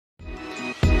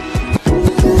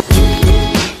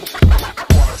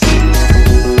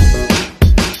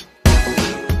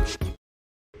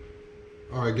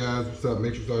Alright guys, what's up?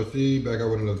 Matrix RC back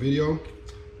out with another video.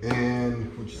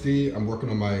 And what you see, I'm working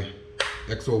on my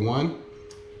XO-1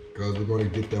 because we're going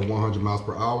to get that 100 miles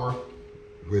per hour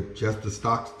with just the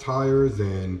stock tires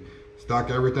and stock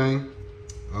everything.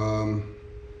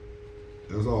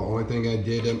 That's all. Only thing I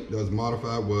did that was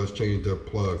modified was change the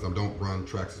plugs. I don't run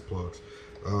Traxxas plugs,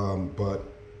 but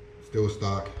still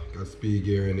stock. Got speed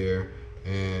gear in there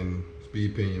and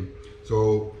speed pinion.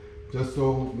 So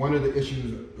one of the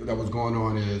issues that was going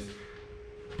on is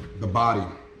the body.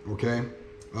 Okay,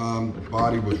 the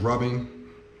body was rubbing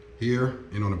here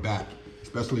and on the back,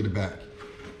 especially the back.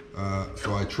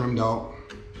 So I trimmed out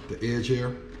the edge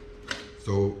here.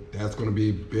 So that's going to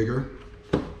be bigger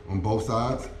on both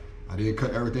sides. I didn't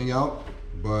cut everything out,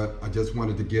 but I just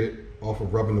wanted to get it off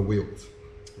of rubbing the wheels.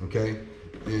 Okay,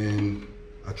 and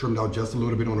I trimmed out just a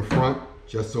little bit on the front,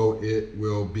 just so it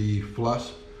will be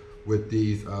flush with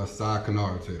these side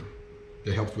canards here.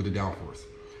 That helps with the downforce.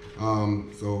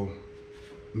 So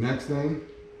next thing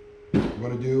I'm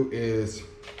going to do is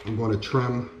I'm going to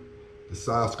trim the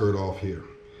side skirt off here,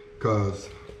 because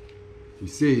you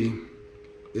see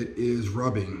it is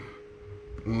rubbing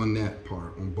on that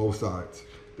part on both sides.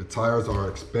 The tires are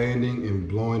expanding and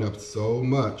blowing up so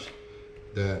much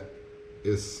that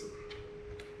it's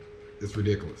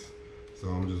ridiculous. So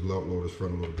I'm just load this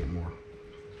front a little bit more.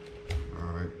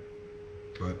 All right,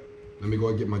 but let me go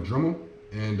and get my Dremel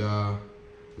and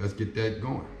let's get that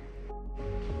going.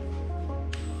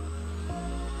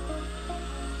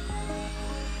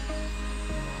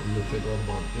 I'm gonna take off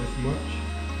about this much.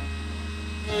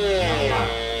 Not a lot.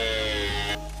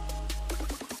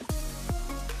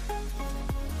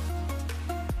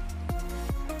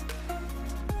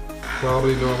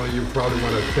 Normally you probably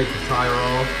want to take the tire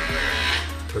off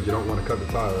because you don't want to cut the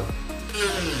tire.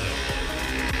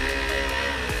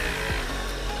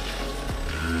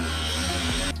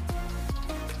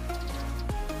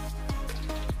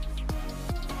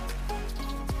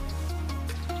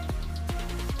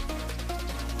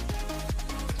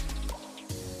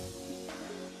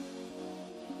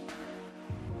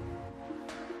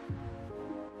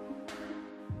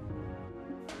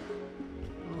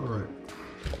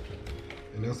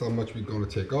 And that's how much we're going to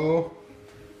take off.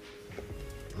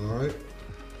 All right.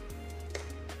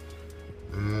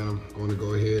 And I'm going to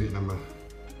go ahead and I'm going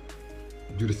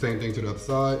to do the same thing to the other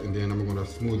side, and then I'm going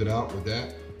to smooth it out with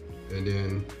that, and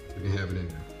then we can have it in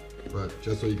there. But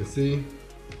just so you can see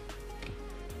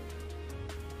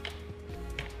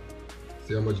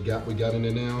how much gap we got in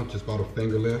there now, just about a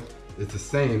finger length. It's the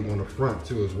same on the front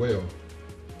too as well.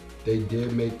 They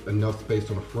did make enough space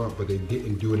on the front, but they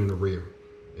didn't do it in the rear.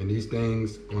 And these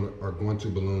things are going to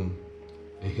balloon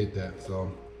and hit that.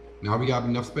 So now we got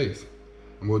enough space.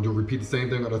 I'm going to repeat the same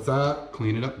thing on the side,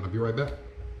 clean it up, and I'll be right back.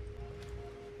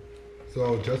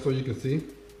 So just so you can see,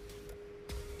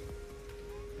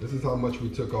 this is how much we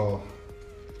took off.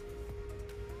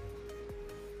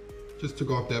 Just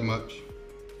took off that much,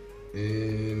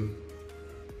 and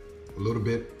a little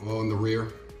bit on the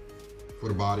rear for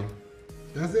the body.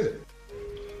 That's it.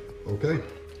 Okay,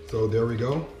 so there we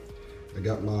go. I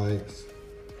got my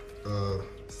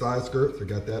side skirts. I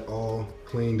got that all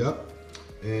cleaned up,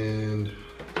 and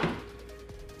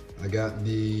I got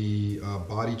the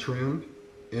body trimmed.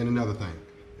 And another thing,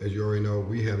 as you already know,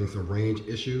 we having some range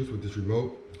issues with this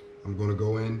remote. I'm going to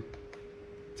go in,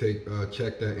 check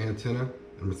that antenna.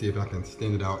 I'm gonna see if I can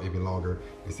extend it out even longer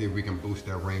and see if we can boost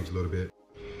that range a little bit.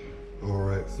 All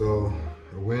right, so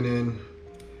I went in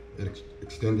and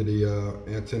extended the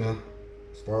antenna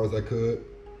as far as I could.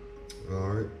 All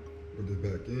right, put this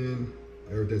back in.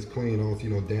 Everything's clean. I don't see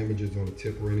no damages on the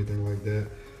tip or anything like that.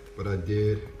 But I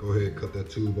did go ahead and cut that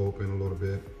tube open a little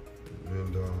bit.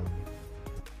 And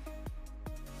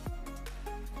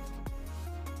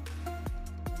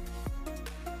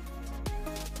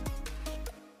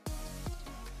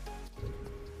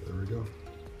there we go.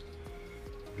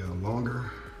 Got a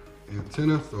longer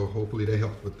antenna, so hopefully that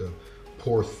helps with the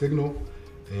poor signal.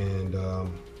 And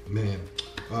man,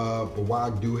 but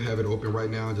while I do have it open right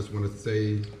now, I just want to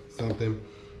say something.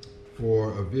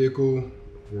 For a vehicle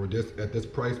for this at this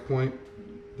price point,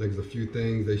 there's a few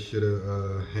things they should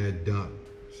have had done.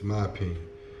 It's my opinion,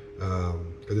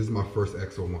 because this is my first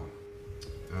XO-1.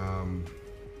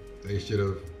 They should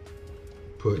have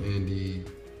put in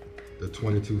the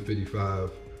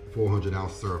 2255 400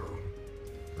 ounce servo.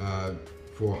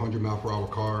 For a 100 mile per hour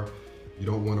car, you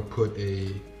don't want to put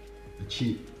a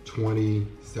cheap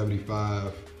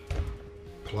 2075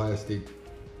 plastic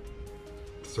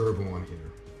servo on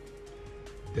here.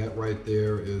 That right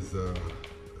there is,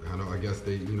 I guess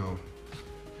they,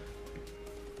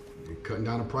 cutting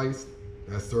down the price.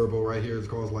 That servo right here is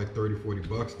cost like 30, 40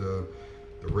 bucks. The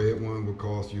red one would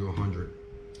cost you $90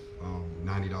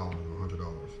 or $100,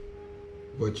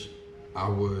 which I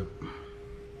would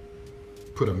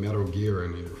put a metal gear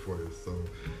in here for this. So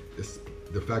it's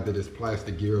the fact that there's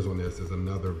plastic gears on this is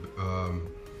another,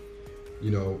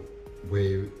 you know,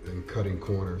 way in cutting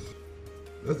corners.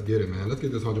 Let's get it, man. Let's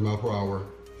get this 100 mile per hour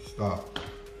stop.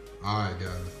 All right,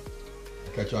 guys.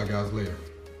 I'll catch y'all guys later.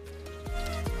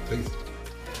 Peace.